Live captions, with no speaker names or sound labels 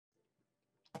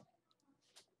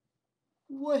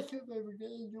What's up,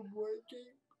 everybody? It's your boy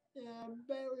Jake, and I'm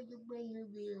back with a brand new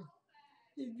video.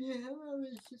 If you haven't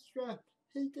already subscribed,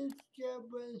 hit that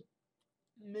subscribe button.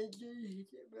 Make sure you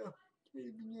hit that bell so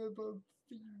you can know about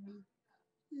videos.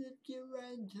 Let's get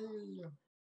right into the video.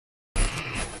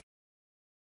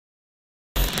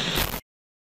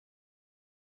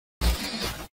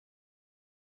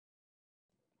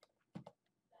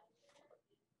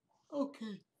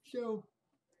 Okay, so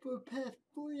for the past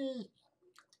 4 days,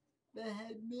 I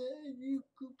had met a youth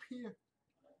group here,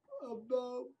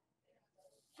 about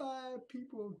 5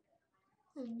 people,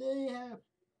 and they have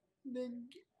been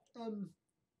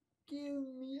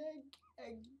giving me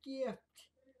a gift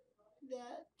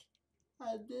that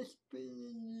I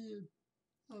desperately needed.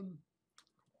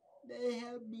 They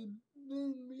have been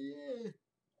giving me a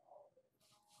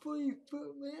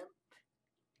 40-foot ramp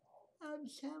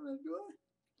outside my door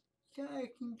so I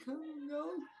can come and go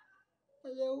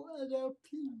without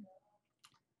people.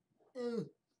 And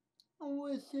I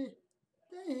want to say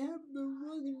they have been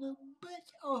working their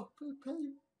butts off for the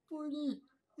past 4 days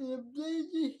in a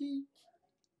blazing heat.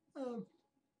 And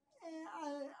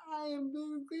I am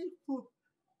very grateful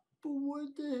for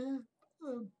what they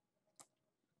have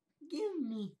given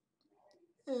me.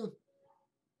 And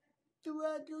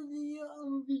throughout the video, I'm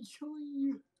going to be showing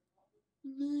you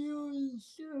videos and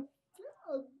stuff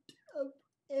of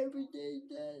every day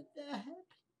that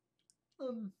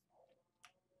happens.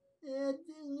 And at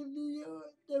the end of the video,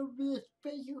 there will be a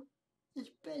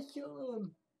special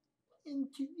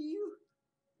interview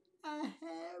I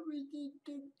had with the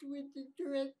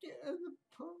director of the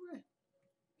program.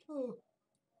 So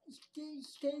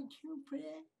stay tuned for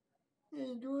that and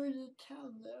enjoy the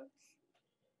time lapse.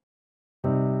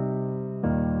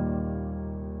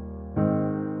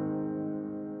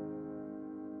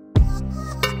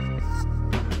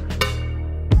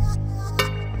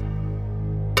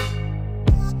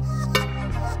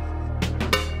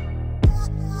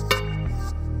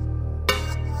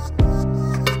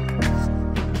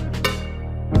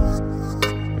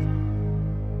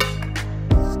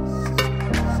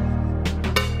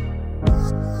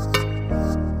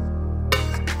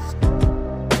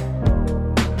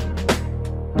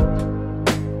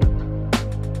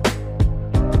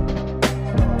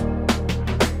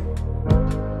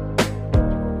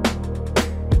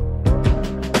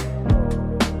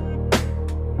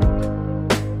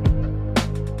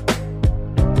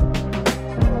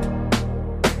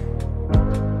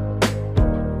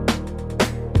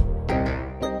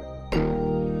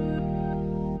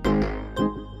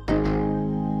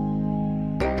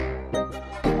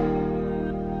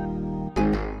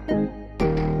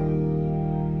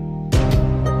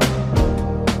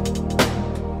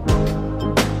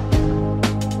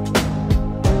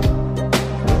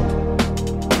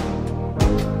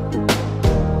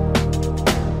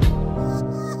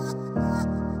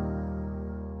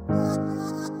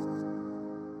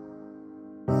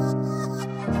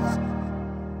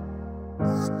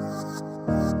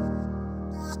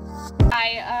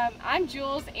 Hi, I'm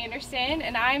Jules Anderson,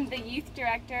 and I'm the youth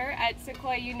director at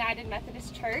Sequoia United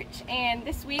Methodist Church. And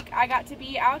this week I got to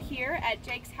be out here at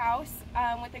Jake's house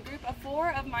with a group of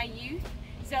 4 of my youth,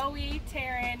 Zoe,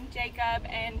 Taryn, Jacob,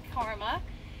 and Karma.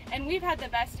 And we've had the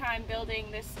best time building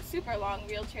this super long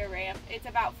wheelchair ramp. It's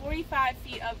about 45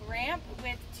 feet of ramp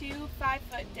with 2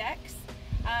 5-foot decks.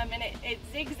 And it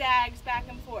zigzags back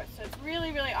and forth, so it's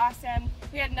really, really awesome.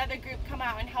 We had another group come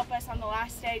out and help us on the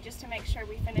last day just to make sure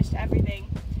we finished everything.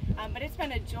 But it's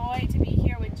been a joy to be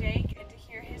here with Jake and to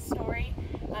hear his story.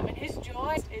 And his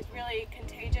joy is really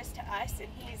contagious to us, and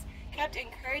he's kept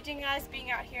encouraging us, being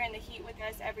out here in the heat with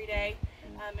us every day.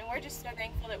 And we're just so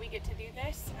thankful that we get to do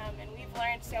this, and we've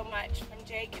learned so much from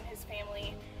Jake and his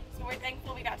family. So we're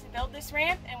thankful we got to build this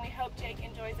ramp, and we hope Jake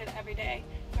enjoys it every day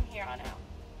from here on out.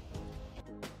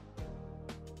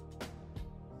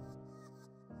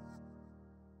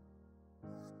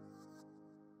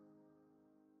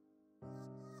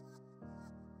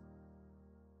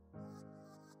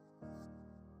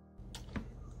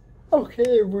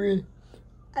 Okay, everyone.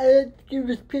 I'd like to give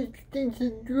a special thanks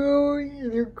to Joey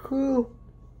and her crew.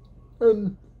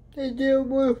 They did a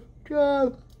wonderful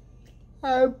job.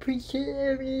 I appreciate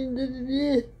everything that they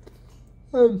did. It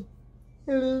was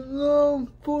a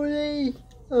long 4 days.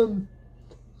 It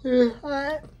was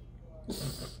hot.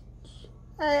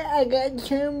 I got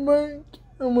sunburned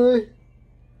on my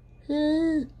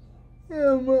head and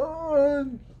on my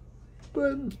arms,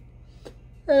 but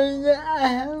I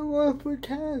had a wonderful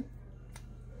time.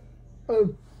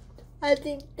 I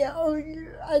think all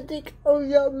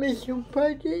y'all mission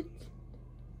project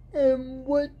and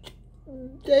what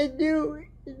they do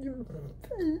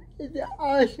it's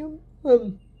awesome.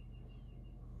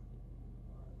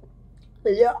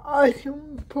 It's an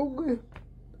awesome program.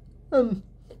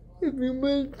 If you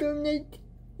want to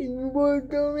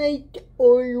donate,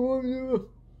 or you want to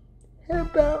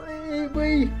help out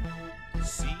anybody,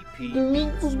 the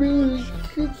link will be in the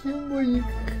description where you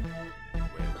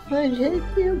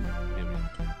contact them.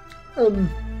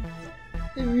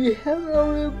 If you haven't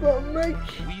already bought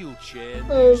merch,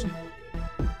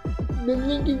 the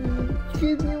link in the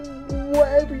description.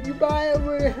 Whatever you buy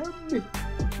will help me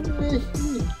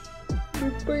tremendously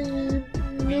with bringing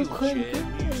new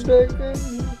content about them.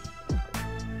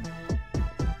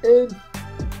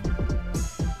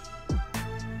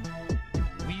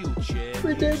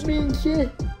 With that being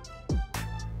said,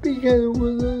 be kind of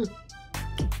one another.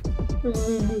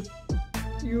 Remember,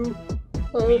 you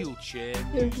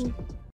are